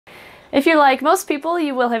If you're like most people,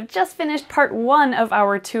 you will have just finished part 1 of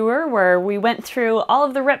our tour where we went through all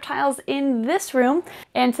of the reptiles in this room,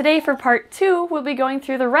 and today for part 2 we'll be going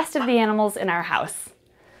through the rest of the animals in our house.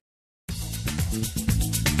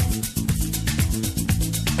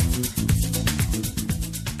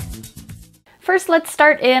 First, let's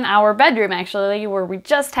start in our bedroom actually, where we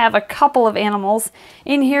just have a couple of animals.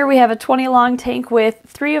 In here we have a 20 long tank with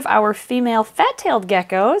 3 of our female fat-tailed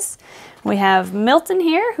geckos. We have Milton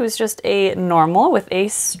here, who's just a normal with a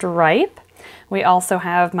stripe. We also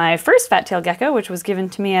have my first fat-tailed gecko, which was given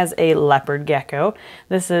to me as a leopard gecko.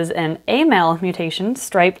 This is an A-male mutation,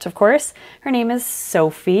 striped of course. Her name is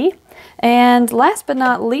Sophie. And last but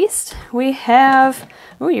not least, we have,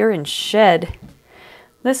 ooh, you're in shed.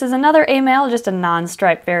 This is another A-male, just a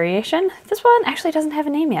non-striped variation. This one actually doesn't have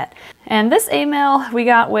a name yet. And this A-male we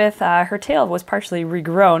got with, her tail was partially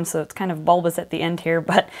regrown, so it's kind of bulbous at the end here,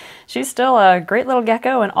 but she's still a great little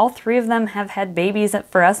gecko, and all 3 of them have had babies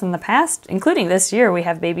for us in the past, including this year. We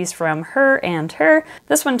have babies from her and her.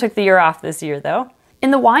 This one took the year off this year though.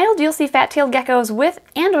 In the wild, you'll see fat-tailed geckos with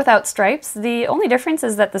and without stripes. The only difference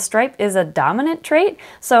is that the stripe is a dominant trait,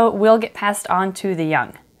 so it will get passed on to the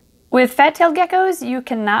young. With fat-tailed geckos, you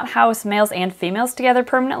cannot house males and females together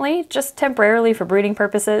permanently, just temporarily for breeding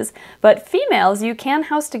purposes, but females you can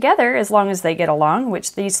house together as long as they get along,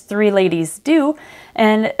 which these 3 ladies do,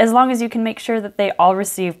 and as long as you can make sure that they all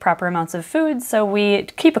receive proper amounts of food, so we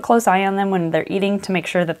keep a close eye on them when they're eating to make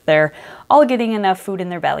sure that they're all getting enough food in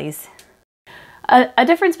their bellies. A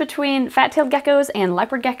difference between fat-tailed geckos and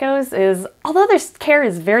leopard geckos is, although their care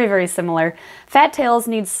is very, very similar, fat-tails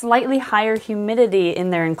need slightly higher humidity in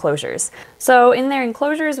their enclosures. So in their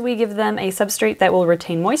enclosures, we give them a substrate that will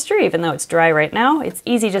retain moisture, even though it's dry right now. It's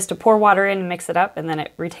easy just to pour water in and mix it up, and then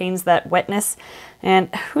it retains that wetness.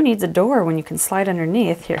 And who needs a door when you can slide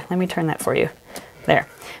underneath? Here, let me turn that for you. There.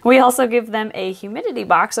 We also give them a humidity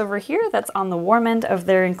box over here that's on the warm end of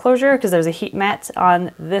their enclosure because there's a heat mat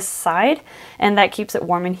on this side, and that keeps it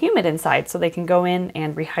warm and humid inside so they can go in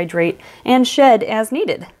and rehydrate and shed as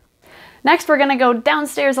needed. Next, we're going to go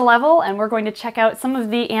downstairs a level and we're going to check out some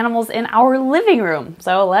of the animals in our living room.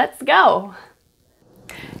 So let's go.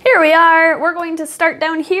 Here we are. We're going to start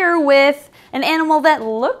down here with an animal that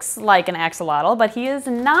looks like an axolotl, but he is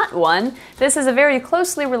not one. This is a very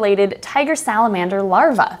closely related tiger salamander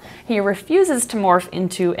larva. He refuses to morph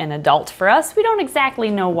into an adult for us. We don't exactly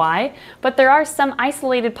know why, but there are some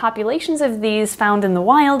isolated populations of these found in the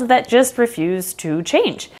wild that just refuse to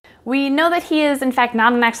change. We know that he is in fact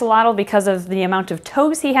not an axolotl because of the amount of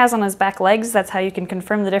toes he has on his back legs. That's how you can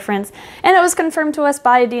confirm the difference. And it was confirmed to us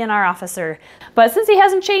by a DNR officer. But since he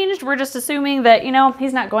hasn't changed, we're just assuming that, you know,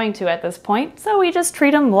 he's not going to at this point. So we just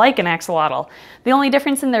treat him like an axolotl. The only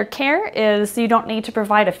difference in their care is you don't need to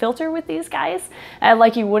provide a filter with these guys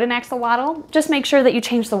like you would an axolotl. Just make sure that you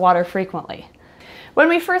change the water frequently. When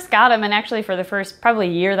we first got him, and actually for the first probably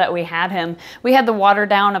year that we had him, we had the water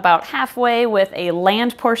down about halfway with a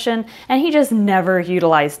land portion, and he just never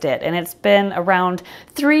utilized it. And it's been around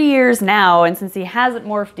 3 years now, and since he hasn't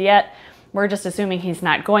morphed yet, we're just assuming he's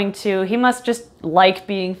not going to. He must just like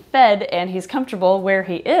being fed, and he's comfortable where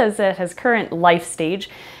he is at his current life stage,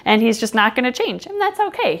 and he's just not going to change. And that's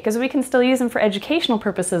okay, because we can still use him for educational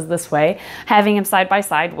purposes this way, having him side by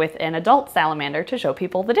side with an adult salamander to show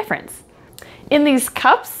people the difference. In these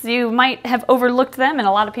cups, you might have overlooked them, and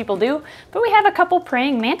a lot of people do, but we have a couple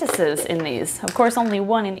praying mantises in these. Of course, only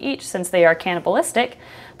 1 in each since they are cannibalistic,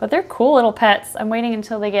 but they're cool little pets. I'm waiting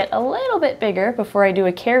until they get a little bit bigger before I do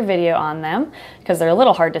a care video on them, because they're a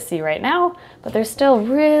little hard to see right now, but they're still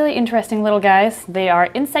really interesting little guys. They are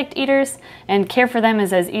insect eaters, and care for them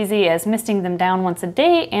is as easy as misting them down once a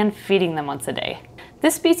day and feeding them once a day.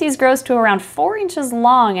 This species grows to around 4 inches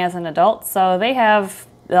long as an adult, so they have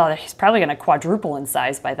he's probably going to quadruple in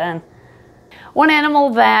size by then. One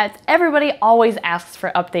animal that everybody always asks for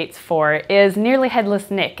updates for is nearly headless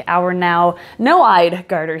Nick, our now no-eyed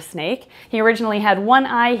garter snake. He originally had 1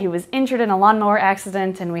 eye, he was injured in a lawnmower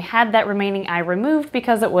accident, and we had that remaining eye removed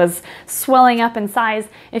because it was swelling up in size.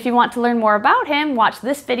 If you want to learn more about him, watch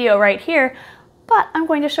this video right here, but I'm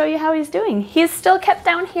going to show you how he's doing. He's still kept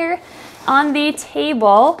down here on the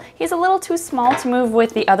table. He's a little too small to move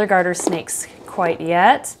with the other garter snakes quite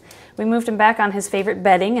yet. We moved him back on his favorite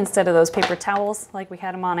bedding instead of those paper towels like we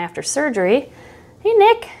had him on after surgery. Hey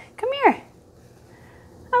Nick, come here.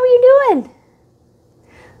 How are you doing?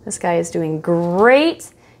 This guy is doing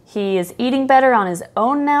great. He is eating better on his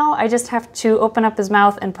own now. I just have to open up his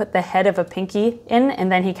mouth and put the head of a pinky in, and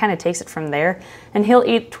then he kind of takes it from there. And he'll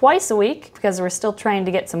eat twice a week because we're still trying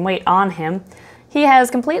to get some weight on him. He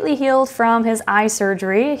has completely healed from his eye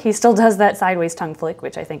surgery. He still does that sideways tongue flick,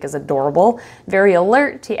 which I think is adorable. Very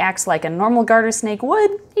alert. He acts like a normal garter snake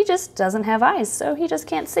would. He just doesn't have eyes, so he just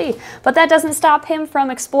can't see. But that doesn't stop him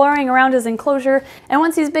from exploring around his enclosure. And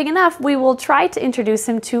once he's big enough, we will try to introduce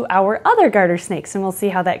him to our other garter snakes, and we'll see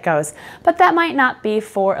how that goes. But that might not be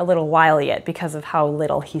for a little while yet because of how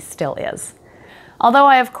little he still is. Although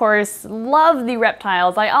I, of course, love the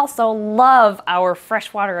reptiles, I also love our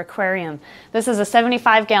freshwater aquarium. This is a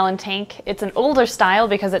 75-gallon tank. It's an older style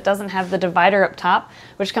because it doesn't have the divider up top,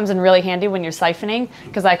 which comes in really handy when you're siphoning,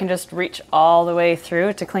 because I can just reach all the way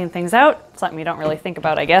through to clean things out. Something you don't really think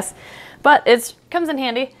about, I guess. But it comes in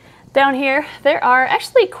handy. Down here, there are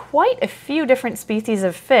actually quite a few different species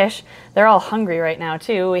of fish. They're all hungry right now,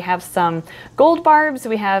 too. We have some gold barbs,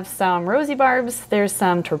 we have some rosy barbs, there's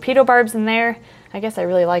some torpedo barbs in there. I guess I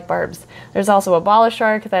really like barbs. There's also a bala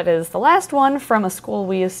shark that is the last one from a school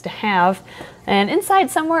we used to have. And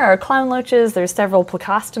inside somewhere are clown loaches. There's several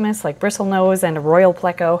plecostomus like bristlenose and a royal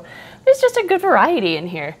pleco. There's just a good variety in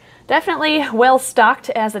here. Definitely well stocked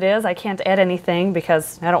as it is. I can't add anything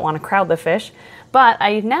because I don't want to crowd the fish. But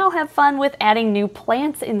I now have fun with adding new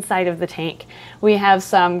plants inside of the tank. We have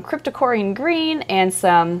some cryptocorean green and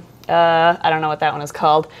some I don't know what that one is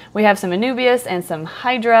called. We have some Anubias and some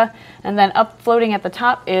Hydra, and then up floating at the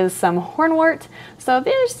top is some hornwort. So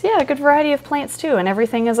there's, yeah, a good variety of plants too, and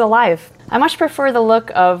everything is alive. I much prefer the look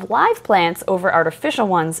of live plants over artificial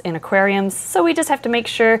ones in aquariums, so we just have to make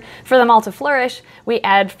sure for them all to flourish, we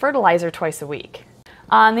add fertilizer twice a week.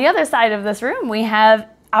 On the other side of this room, we have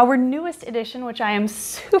our newest edition, which I am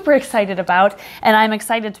super excited about, and I'm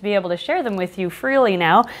excited to be able to share them with you freely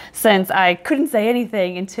now, since I couldn't say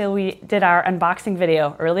anything until we did our unboxing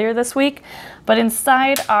video earlier this week. But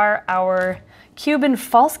inside are our Cuban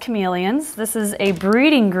false chameleons. This is a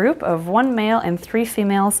breeding group of 1 male and 3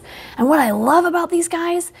 females. And what I love about these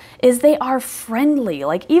guys is they are friendly.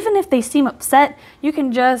 Like, even if they seem upset, you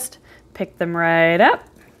can just pick them right up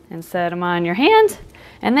and set them on your hand,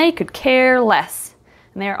 and they could care less.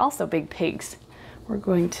 And they are also big pigs. We're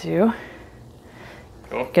gonna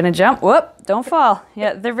jump. Whoop, don't fall.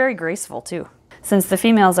 Yeah, they're very graceful too. Since the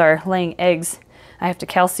females are laying eggs, I have to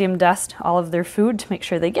calcium dust all of their food to make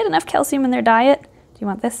sure they get enough calcium in their diet. Do you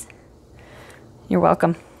want this? You're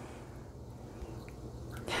welcome.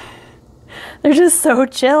 They're just so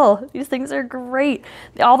chill. These things are great.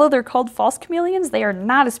 Although they're called false chameleons, they are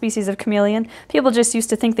not a species of chameleon. People just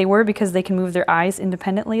used to think they were because they can move their eyes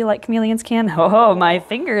independently like chameleons can. Oh, my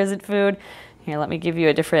finger isn't food. Here, let me give you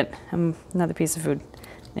a different, another piece of food.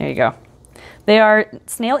 There you go. They are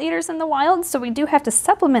snail eaters in the wild, so we do have to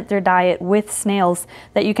supplement their diet with snails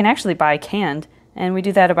that you can actually buy canned. And we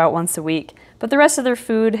do that about once a week. But the rest of their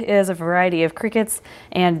food is a variety of crickets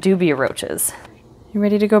and dubia roaches. You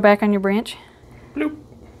ready to go back on your branch? Bloop.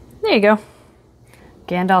 There you go.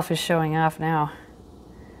 Gandalf is showing off now.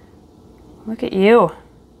 Look at you.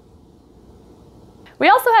 We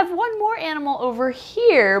also have one more animal over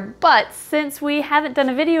here, but since we haven't done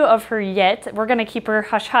a video of her yet, we're gonna keep her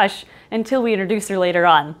hush-hush until we introduce her later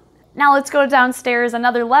on. Now let's go downstairs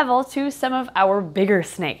another level to some of our bigger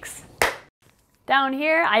snakes. Down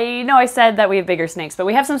here, I know I said that we have bigger snakes, but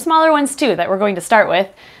we have some smaller ones too that we're going to start with.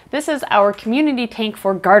 This is our community tank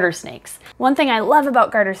for garter snakes. One thing I love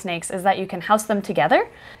about garter snakes is that you can house them together,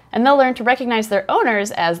 and they'll learn to recognize their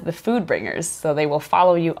owners as the food bringers, so they will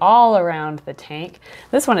follow you all around the tank.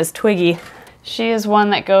 This one is Twiggy. She is one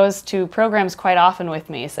that goes to programs quite often with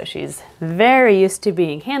me, so she's very used to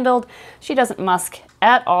being handled. She doesn't musk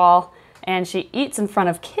at all, and she eats in front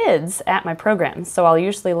of kids at my programs. So I'll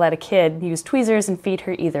usually let a kid use tweezers and feed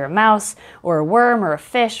her either a mouse or a worm or a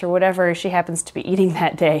fish or whatever she happens to be eating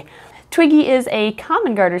that day. Twiggy is a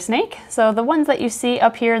common garter snake, so the ones that you see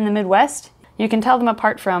up here in the Midwest, you can tell them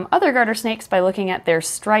apart from other garter snakes by looking at their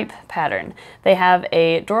stripe pattern. They have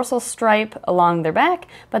a dorsal stripe along their back,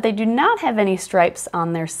 but they do not have any stripes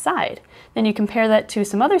on their side. Then you compare that to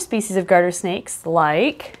some other species of garter snakes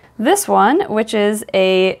like this one, which is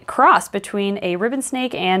a cross between a ribbon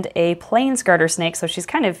snake and a plains garter snake, so she's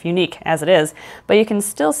kind of unique as it is, but you can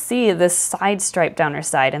still see this side stripe down her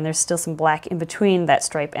side, and there's still some black in between that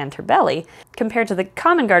stripe and her belly, compared to the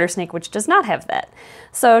common garter snake, which does not have that.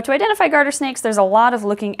 So to identify garter snakes, there's a lot of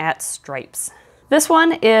looking at stripes. This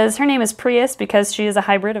one is, her name is Prius because she is a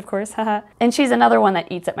hybrid, of course, haha. And she's another one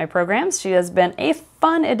that eats at my programs. She has been a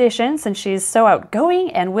fun addition since she's so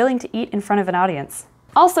outgoing and willing to eat in front of an audience.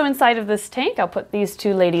 Also inside of this tank, I'll put these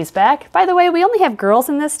two ladies back. By the way, we only have girls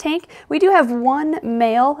in this tank. We do have one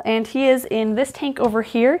male, and he is in this tank over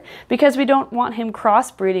here because we don't want him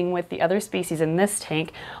crossbreeding with the other species in this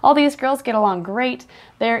tank. All these girls get along great.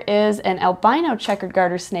 There is an albino checkered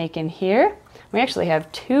garter snake in here. We actually have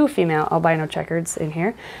two female albino checkers in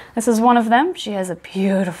here. This is one of them. She has a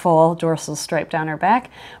beautiful dorsal stripe down her back,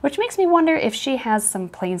 which makes me wonder if she has some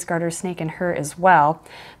plains garter snake in her as well.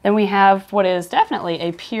 Then we have what is definitely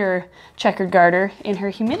a pure checkered garter in her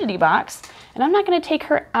humidity box, and I'm not going to take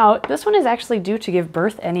her out. This one is actually due to give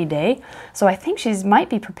birth any day, so I think she might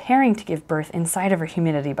be preparing to give birth inside of her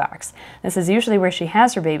humidity box. This is usually where she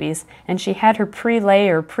has her babies, and she had her pre-lay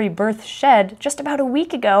or pre-birth shed just about a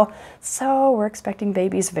week ago, so we're expecting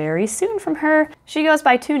babies very soon from her. She goes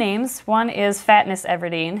by two names. One is Fatness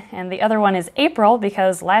Everdeen, and the other one is April,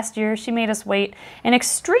 because last year she made us wait an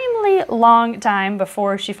extremely long time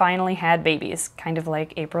before she finally had babies, kind of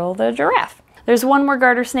like April the giraffe. There's one more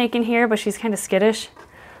garter snake in here, but she's kind of skittish.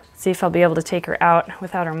 Let's see if I'll be able to take her out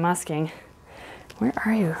without her musking. Where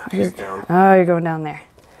are you? Down. Oh, you're going down there.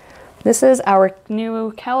 This is our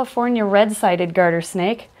new California red-sided garter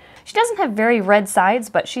snake. She doesn't have very red sides,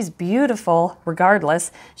 but she's beautiful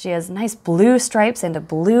regardless. She has nice blue stripes and a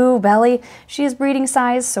blue belly. She is breeding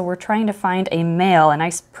size, so we're trying to find a male, a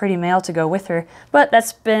nice pretty male to go with her. But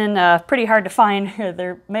that's been pretty hard to find.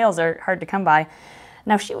 Their males are hard to come by.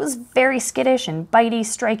 Now, she was very skittish and bitey,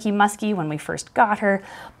 striky, musky when we first got her,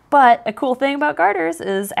 but a cool thing about garters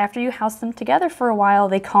is after you house them together for a while,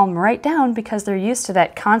 they calm right down because they're used to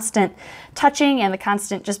that constant touching and the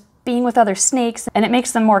constant just being with other snakes, and it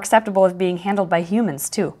makes them more acceptable of being handled by humans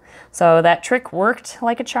too. So that trick worked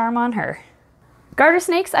like a charm on her. Garter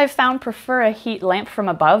snakes, I've found, prefer a heat lamp from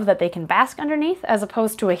above that they can bask underneath as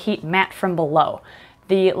opposed to a heat mat from below.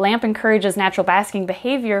 The lamp encourages natural basking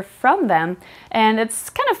behavior from them, and it's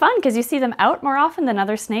kind of fun because you see them out more often than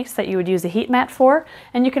other snakes that you would use a heat mat for.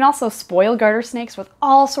 And you can also spoil garter snakes with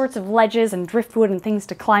all sorts of ledges and driftwood and things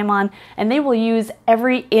to climb on, and they will use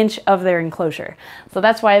every inch of their enclosure. So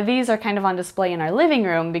that's why these are kind of on display in our living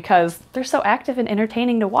room, because they're so active and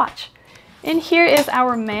entertaining to watch. In here is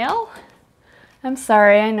our male. I'm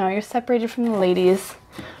sorry, I know you're separated from the ladies,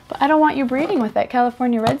 but I don't want you breeding with that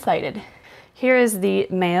California red-sided. Here is the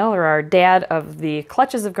male, or our dad of the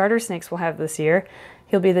clutches of garter snakes we'll have this year.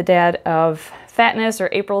 He'll be the dad of Fatness or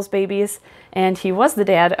April's babies, and he was the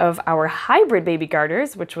dad of our hybrid baby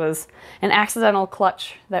garters, which was an accidental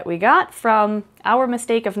clutch that we got from our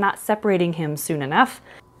mistake of not separating him soon enough.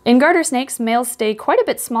 In garter snakes, males stay quite a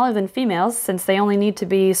bit smaller than females since they only need to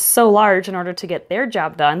be so large in order to get their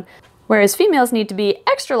job done, whereas females need to be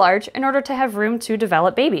extra large in order to have room to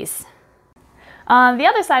develop babies. On the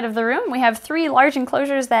other side of the room, we have three large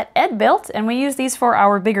enclosures that Ed built, and we use these for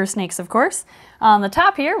our bigger snakes, of course. On the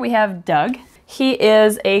top here, we have Doug. He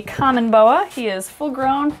is a common boa. He is full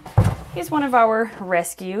grown. He's one of our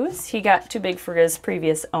rescues. He got too big for his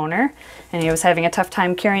previous owner, and he was having a tough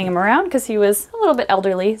time carrying him around because he was a little bit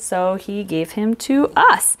elderly, so he gave him to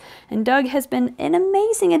us. And Doug has been an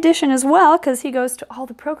amazing addition as well because he goes to all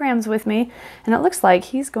the programs with me, and it looks like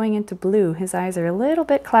he's going into blue. His eyes are a little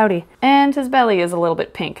bit cloudy, and his belly is a little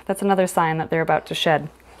bit pink. That's another sign that they're about to shed.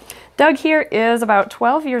 Doug here is about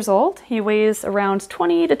 12 years old. He weighs around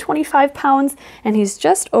 20 to 25 pounds, and he's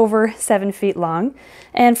just over 7 feet long.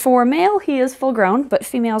 And for male, he is full grown, but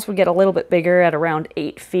females would get a little bit bigger at around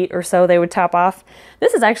 8 feet or so they would top off.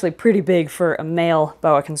 This is actually pretty big for a male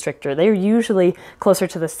boa constrictor. They're usually closer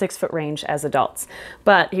to the 6-foot range as adults.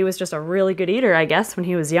 But he was just a really good eater, I guess, when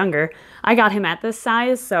he was younger. I got him at this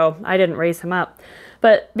size, so I didn't raise him up.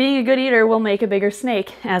 But being a good eater will make a bigger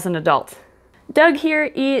snake as an adult. Doug here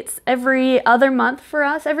eats every other month for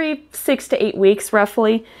us, every 6 to 8 weeks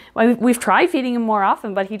roughly. We've tried feeding him more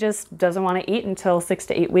often, but he just doesn't want to eat until 6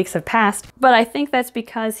 to 8 weeks have passed. But I think that's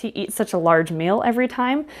because he eats such a large meal every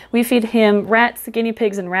time. We feed him rats, guinea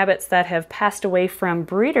pigs, and rabbits that have passed away from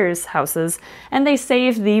breeders' houses, and they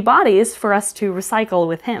save the bodies for us to recycle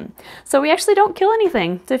with him. So we actually don't kill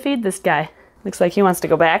anything to feed this guy. Looks like he wants to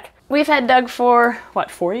go back. We've had Doug for, what,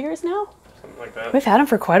 4 years now? Like that. We've had him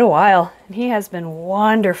for quite a while, and he has been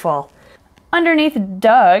wonderful. Underneath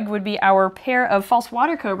Doug would be our pair of false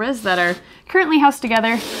water cobras that are currently housed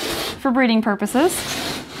together for breeding purposes.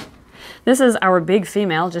 This is our big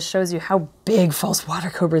female, just shows you how big false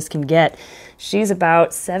water cobras can get. She's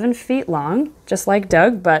about 7 feet long, just like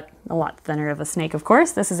Doug, but a lot thinner of a snake, of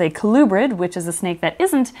course. This is a colubrid, which is a snake that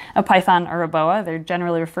isn't a python or a boa. They're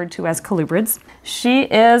generally referred to as colubrids. She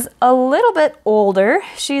is a little bit older.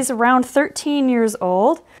 She's around 13 years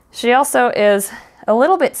old. She also is a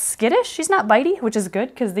little bit skittish. She's not bitey, which is good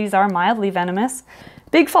because these are mildly venomous.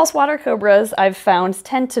 Big false water cobras, I've found,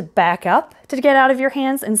 tend to back up to get out of your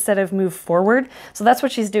hands instead of move forward. So that's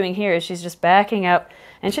what she's doing here, is she's just backing up,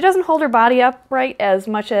 and she doesn't hold her body upright as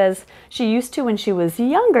much as she used to when she was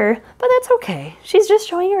younger, but that's okay. She's just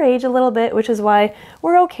showing her age a little bit, which is why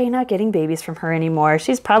we're okay not getting babies from her anymore.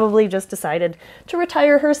 She's probably just decided to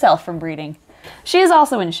retire herself from breeding. She is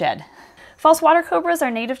also in shed. False water cobras are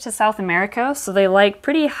native to South America, so they like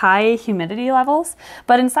pretty high humidity levels,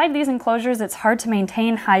 but inside these enclosures it's hard to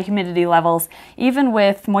maintain high humidity levels even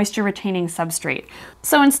with moisture retaining substrate.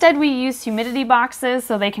 So instead we use humidity boxes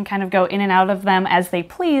so they can kind of go in and out of them as they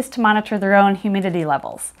please to monitor their own humidity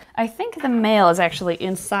levels. I think the male is actually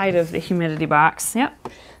inside of the humidity box. Yep,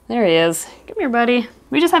 there he is. Come here, buddy.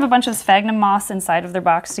 We just have a bunch of sphagnum moss inside of their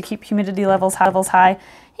box to keep humidity levels high.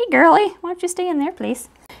 Hey girly, why don't you stay in there, please?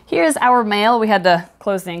 Here's our male. We had to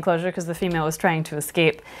close the enclosure because the female was trying to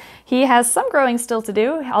escape. He has some growing still to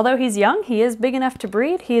do. Although he's young, he is big enough to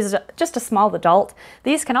breed. He's just a small adult.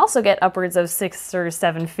 These can also get upwards of 6 or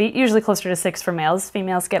 7 feet, usually closer to 6 for males.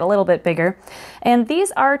 Females get a little bit bigger. And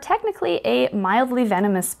these are technically a mildly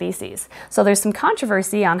venomous species. So there's some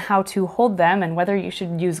controversy on how to hold them and whether you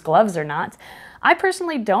should use gloves or not. I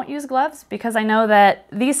personally don't use gloves because I know that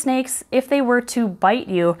these snakes, if they were to bite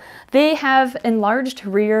you, they have enlarged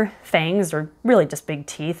rear fangs, or really just big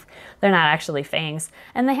teeth. They're not actually fangs,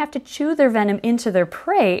 and they have to chew their venom into their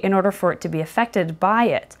prey in order for it to be affected by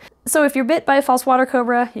it. So if you're bit by a false water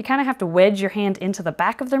cobra, you kind of have to wedge your hand into the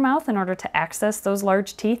back of their mouth in order to access those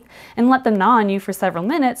large teeth and let them gnaw on you for several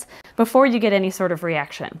minutes before you get any sort of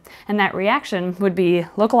reaction. And that reaction would be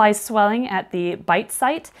localized swelling at the bite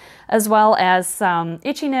site, as well as some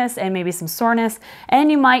itchiness and maybe some soreness,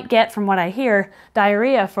 and you might get, from what I hear,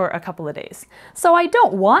 diarrhea for a couple of days. So I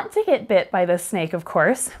don't want to get bit by this snake, of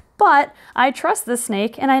course, but I trust this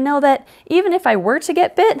snake, and I know that even if I were to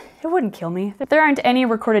get bit, it wouldn't kill me. There aren't any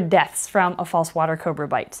recorded deaths from a false water cobra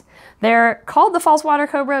bite. They're called the false water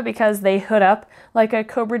cobra because they hood up like a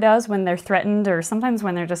cobra does when they're threatened, or sometimes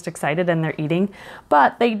when they're just excited and they're eating,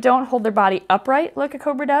 but they don't hold their body upright like a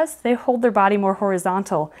cobra does. They hold their body more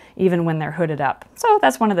horizontal even when they're hooded up. So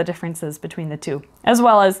that's one of the differences between the two, as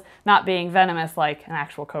well as not being venomous like an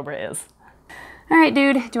actual cobra is. All right,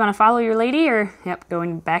 dude, do you want to follow your lady, or, yep,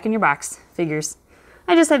 going back in your box? Figures.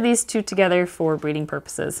 I just have these two together for breeding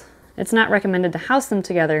purposes. It's not recommended to house them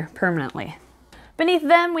together permanently. Beneath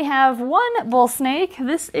them, we have one bull snake.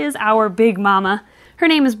 This is our big mama. Her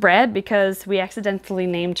name is Brad because we accidentally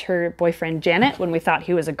named her boyfriend Janet when we thought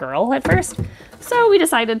he was a girl at first. So we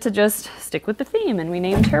decided to just stick with the theme, and we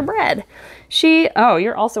named her Brad. Oh,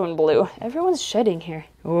 you're also in blue. Everyone's shedding here.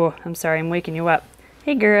 Oh, I'm sorry, I'm waking you up.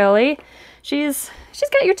 Hey, girly. She's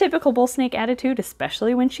got your typical bull snake attitude,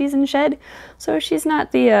 especially when she's in shed, so she's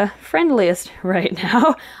not the friendliest right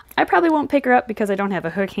now. I probably won't pick her up because I don't have a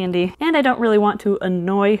hook handy, and I don't really want to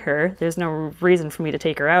annoy her. There's no reason for me to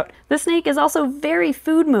take her out. The snake is also very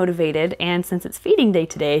food motivated, and since it's feeding day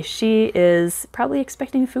today, she is probably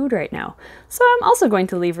expecting food right now. So I'm also going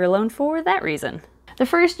to leave her alone for that reason. The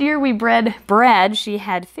first year we bred Brad, she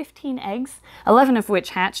had 15 eggs, 11 of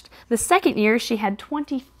which hatched. The second year she had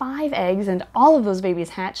 25 eggs, and all of those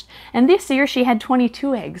babies hatched. And this year she had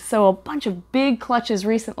 22 eggs, so a bunch of big clutches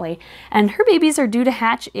recently. And her babies are due to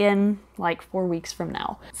hatch in like 4 weeks from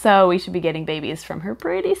now. So we should be getting babies from her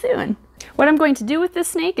pretty soon. What I'm going to do with this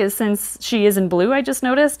snake is, since she is in blue, I just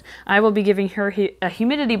noticed, I will be giving her a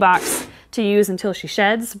humidity box to use until she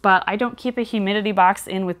sheds, but I don't keep a humidity box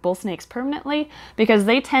in with bull snakes permanently because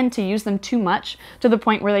they tend to use them too much to the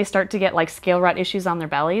point where they start to get like scale rot issues on their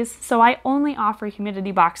bellies. So I only offer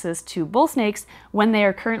humidity boxes to bull snakes when they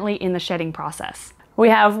are currently in the shedding process. We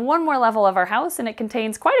have one more level of our house, and it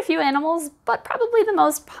contains quite a few animals, but probably the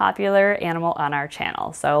most popular animal on our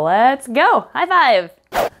channel. So let's go! High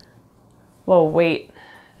five! Whoa, wait,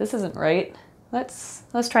 this isn't right. Let's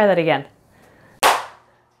try that again.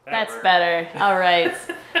 That's better. All right.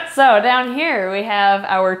 So down here we have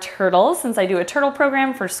our turtles, since I do a turtle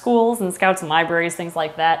program for schools and scouts and libraries, things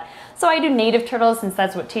like that. So I do native turtles since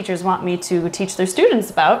that's what teachers want me to teach their students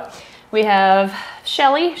about. We have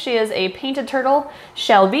Shelly, she is a painted turtle,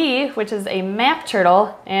 Shelby, which is a map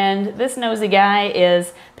turtle, and this nosy guy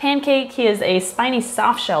is Pancake, he is a spiny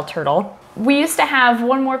softshell turtle. We used to have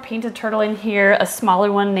one more painted turtle in here, a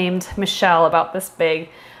smaller one named Michelle, about this big,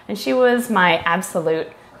 and she was my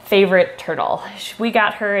absolute favorite turtle. We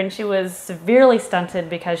got her and she was severely stunted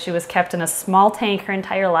because she was kept in a small tank her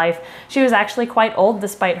entire life. She was actually quite old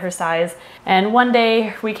despite her size, and one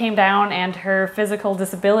day we came down and her physical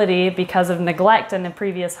disability because of neglect in the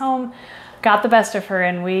previous home got the best of her,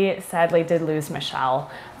 and we sadly did lose Michelle.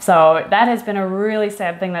 So that has been a really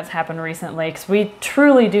sad thing that's happened recently, because we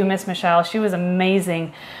truly do miss Michelle. She was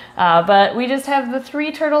amazing. But we just have the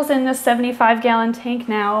 3 turtles in this 75-gallon tank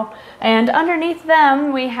now, and underneath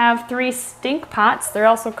them we have 3 stink pots. They're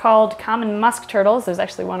also called common musk turtles. There's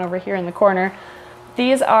actually one over here in the corner.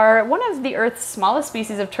 These are one of the Earth's smallest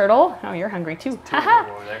species of turtle. Oh, you're hungry too. Haha.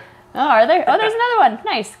 Oh, are there? Oh, there's another one.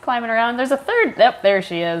 Nice. Climbing around. There's a third. Yep, there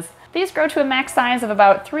she is. These grow to a max size of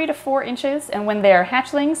about 3 to 4 inches, and when they are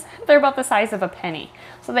hatchlings, they're about the size of a penny.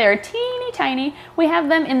 So they are teeny tiny. We have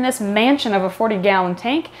them in this mansion of a 40-gallon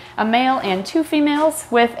tank, a male and 2 females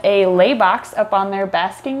with a lay box up on their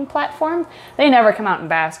basking platform. They never come out and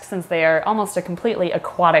bask since they are almost a completely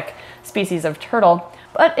aquatic species of turtle.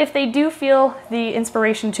 But if they do feel the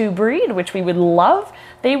inspiration to breed, which we would love,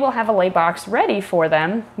 they will have a lay box ready for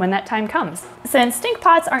them when that time comes. Since stink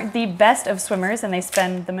pots aren't the best of swimmers and they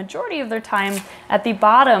spend the majority of their time at the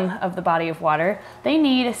bottom of the body of water, they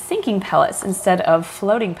need sinking pellets instead of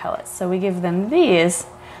floating pellets. So we give them these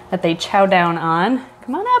that they chow down on.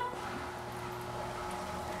 Come on up.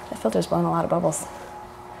 The filter's blowing a lot of bubbles.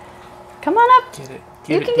 Come on up. Get it.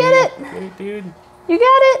 You can get it. Get it, dude. You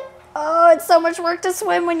got it. Oh, it's so much work to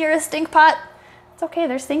swim when you're a stink pot. It's okay,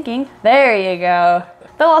 they're sinking. There you go.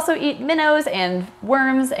 They'll also eat minnows and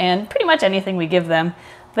worms and pretty much anything we give them.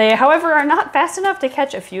 They, however, are not fast enough to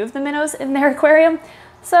catch a few of the minnows in their aquarium,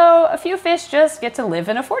 so a few fish just get to live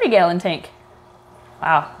in a 40-gallon tank.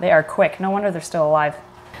 Wow, they are quick. No wonder they're still alive.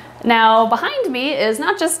 Now, behind me is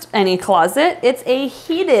not just any closet, it's a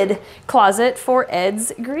heated closet for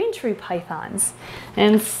Ed's green tree pythons.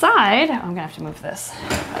 Inside, I'm gonna have to move this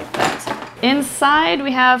like that. Inside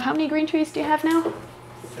we have, how many green trees do you have now?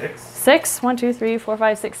 6. 6? 1, 2, 3, 4,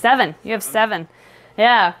 5, 6, 7. You have 7.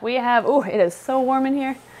 Yeah, we have, oh, it is so warm in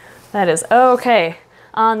here. That is okay.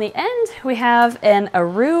 On the end, we have an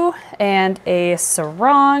aru and a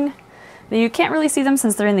sarong. You can't really see them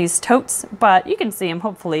since they're in these totes, but you can see them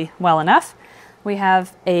hopefully well enough. We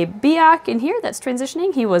have a biak in here that's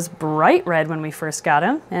transitioning. He was bright red when we first got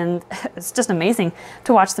him, and it's just amazing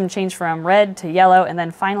to watch them change from red to yellow and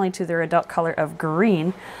then finally to their adult color of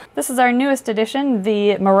green. This is our newest addition,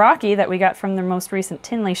 the Meraki that we got from their most recent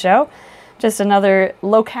Tinley show. Just another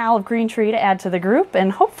locale of green tree to add to the group,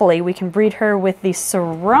 and hopefully we can breed her with the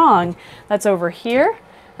sarong that's over here.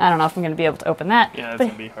 I don't know if I'm going to be able to open that. Yeah, that's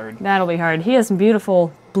going to be hard. That'll be hard. He has some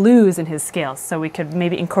beautiful blues in his scales, so we could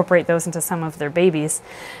maybe incorporate those into some of their babies.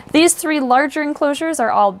 These 3 larger enclosures are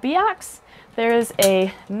all biaks. There's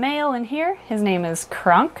a male in here. His name is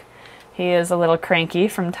Krunk. He is a little cranky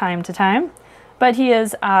from time to time, but he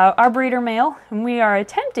is our breeder male, and we are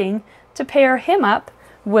attempting to pair him up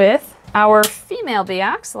with our female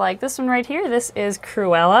biaks, like this one right here. This is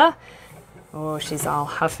Cruella. Oh, she's all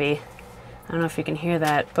huffy. I don't know if you can hear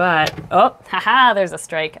that, but, oh, haha, there's a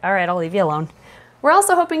strike. All right, I'll leave you alone. We're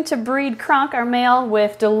also hoping to breed Kronk, our male,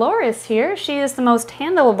 with Dolores here. She is the most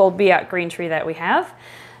handleable biak green tree that we have.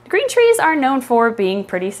 Green trees are known for being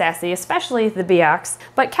pretty sassy, especially the biaks,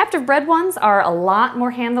 but captive bred ones are a lot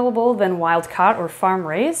more handleable than wild caught or farm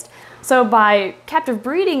raised. So by captive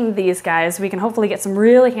breeding these guys, we can hopefully get some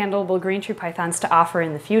really handleable green tree pythons to offer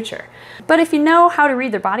in the future. But if you know how to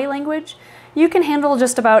read their body language, you can handle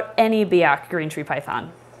just about any biak green tree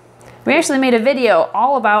python. We actually made a video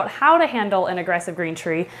all about how to handle an aggressive green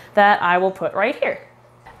tree that I will put right here.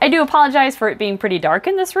 I do apologize for it being pretty dark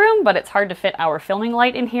in this room, but it's hard to fit our filming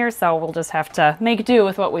light in here, so we'll just have to make do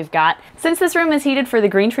with what we've got. Since this room is heated for the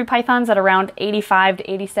green tree pythons at around 85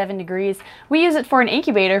 to 87 degrees, we use it for an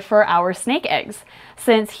incubator for our snake eggs.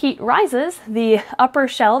 Since heat rises, the upper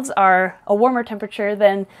shelves are a warmer temperature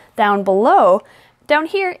than down below. Down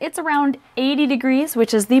here, it's around 80 degrees,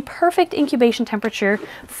 which is the perfect incubation temperature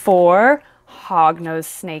for hognose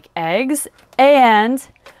snake eggs and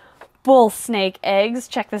bull snake eggs.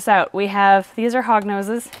 Check this out. We have, these are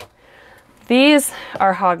hognoses, these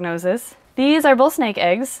are hognoses, these are bull snake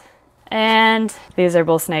eggs, and these are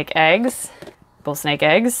bull snake eggs, bull snake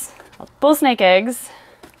eggs, bull snake eggs,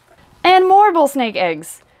 and more bull snake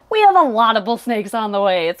eggs. We have a lot of bull snakes on the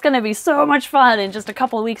way. It's gonna be so much fun in just a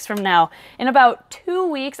couple of weeks from now. In about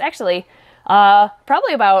 2 weeks, actually,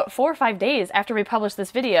 probably about 4 or 5 days after we publish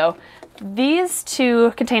this video, these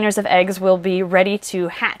 2 containers of eggs will be ready to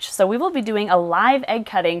hatch. So we will be doing a live egg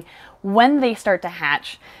cutting when they start to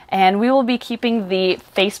hatch, and we will be keeping the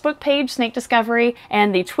Facebook page, Snake Discovery,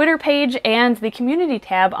 and the Twitter page and the community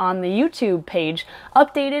tab on the YouTube page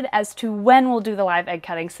updated as to when we'll do the live egg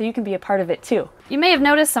cutting, so you can be a part of it too. You may have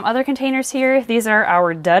noticed some other containers here. These are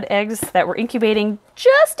our dud eggs that we're incubating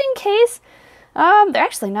just in case They're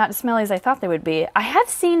actually not as smelly as I thought they would be. I have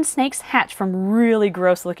seen snakes hatch from really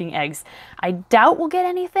gross looking eggs. I doubt we'll get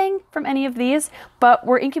anything from any of these, but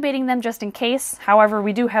we're incubating them just in case. However,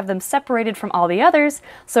 we do have them separated from all the others,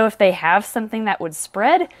 so if they have something that would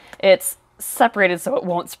spread, it's separated so it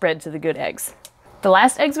won't spread to the good eggs. The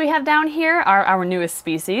last eggs we have down here are our newest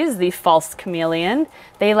species, the false chameleon.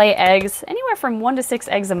 They lay eggs anywhere from 1 to 6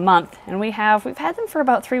 eggs a month, and we've had them for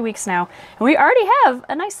about 3 weeks now, and we already have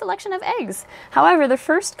a nice selection of eggs. However, the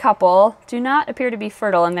first couple do not appear to be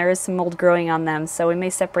fertile, and there is some mold growing on them, so we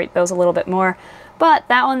may separate those a little bit more. But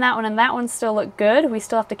that one, and that one still look good. We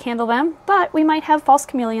still have to candle them, but we might have false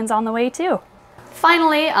chameleons on the way too.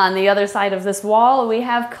 Finally, on the other side of this wall, we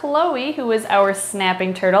have Chloe, who is our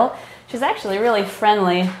snapping turtle. She's actually really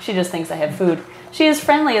friendly. She just thinks I have food. She is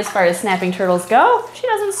friendly as far as snapping turtles go. She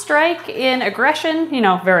doesn't strike in aggression, you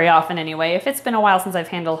know, very often anyway. If it's been a while since I've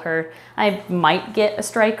handled her, I might get a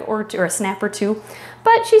strike or two, or a snap or two,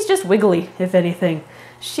 but she's just wiggly, if anything.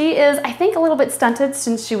 She is, I think, a little bit stunted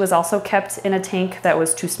since she was also kept in a tank that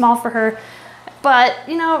was too small for her. But,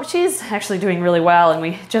 you know, she's actually doing really well, and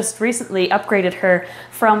we just recently upgraded her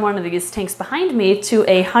from one of these tanks behind me to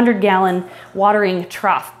a 100-gallon watering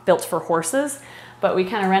trough built for horses. But we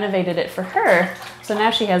kind of renovated it for her, so now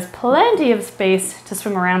she has plenty of space to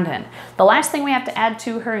swim around in. The last thing we have to add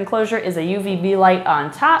to her enclosure is a UVB light on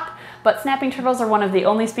top, but snapping turtles are one of the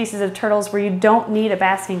only species of turtles where you don't need a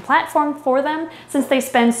basking platform for them, since they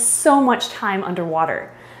spend so much time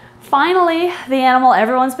underwater. Finally, the animal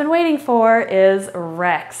everyone's been waiting for is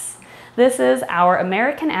Rex. This is our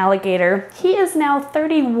American alligator. He is now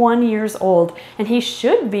 31 years old, and he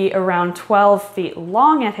should be around 12 feet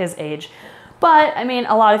long at his age. But, I mean,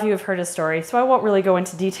 a lot of you have heard his story, so I won't really go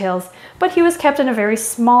into details, but he was kept in a very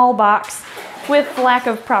small box with lack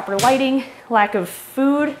of proper lighting, lack of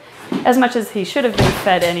food, as much as he should have been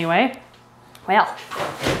fed anyway. Well,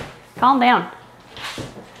 calm down.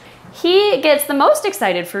 He gets the most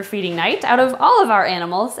excited for feeding night out of all of our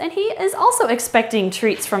animals, and he is also expecting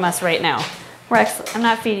treats from us right now. Rex, I'm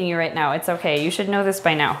not feeding you right now. It's okay. You should know this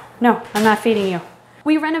by now. No, I'm not feeding you.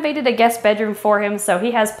 We renovated a guest bedroom for him, so he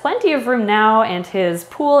has plenty of room now, and his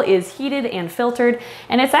pool is heated and filtered,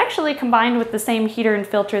 and it's actually combined with the same heater and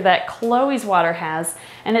filter that Chloe's water has,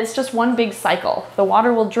 and it's just one big cycle. The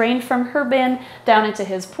water will drain from her bin down into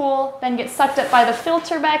his pool, then get sucked up by the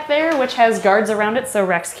filter back there, which has guards around it so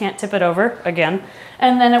Rex can't tip it over again,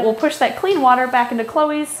 and then it will push that clean water back into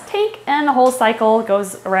Chloe's tank, and the whole cycle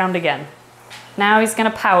goes around again. Now he's gonna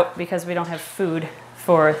pout because we don't have food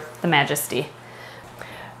for the Majesty.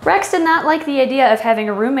 Rex did not like the idea of having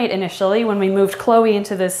a roommate initially when we moved Chloe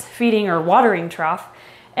into this feeding or watering trough,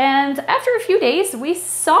 and after a few days we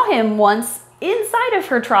saw him once inside of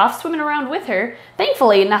her trough swimming around with her.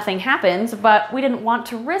 Thankfully nothing happened, but we didn't want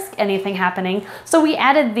to risk anything happening, so we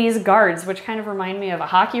added these guards, which kind of remind me of a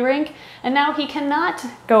hockey rink, and now he cannot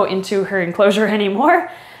go into her enclosure anymore,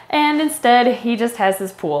 and instead he just has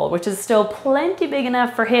his pool, which is still plenty big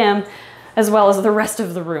enough for him as well as the rest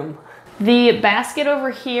of the room. The basket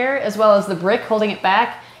over here, as well as the brick holding it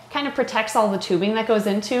back, kind of protects all the tubing that goes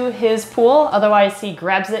into his pool. Otherwise, he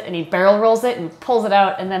grabs it and he barrel rolls it and pulls it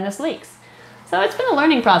out, and then this leaks. So it's been a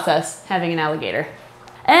learning process having an alligator.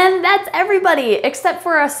 And that's everybody, except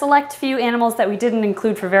for a select few animals that we didn't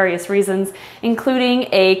include for various reasons, including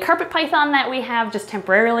a carpet python that we have just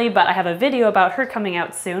temporarily, but I have a video about her coming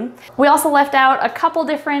out soon. We also left out a couple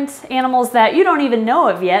different animals that you don't even know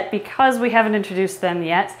of yet because we haven't introduced them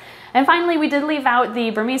yet. And finally, we did leave out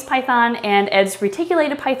the Burmese python and Ed's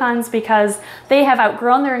reticulated pythons because they have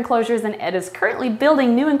outgrown their enclosures, and Ed is currently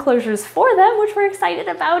building new enclosures for them, which we're excited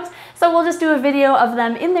about. So we'll just do a video of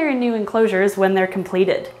them in their new enclosures when they're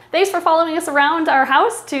completed. Thanks for following us around our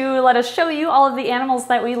house to let us show you all of the animals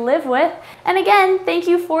that we live with. And again, thank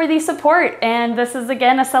you for the support. And this is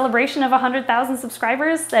again a celebration of 100,000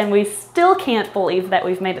 subscribers, and we still can't believe that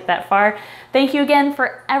we've made it that far. Thank you again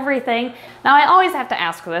for everything. Now I always have to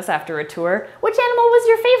ask this after a tour, which animal was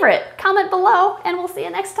your favorite? Comment below and we'll see you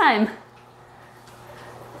next time.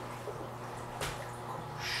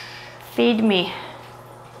 Feed me.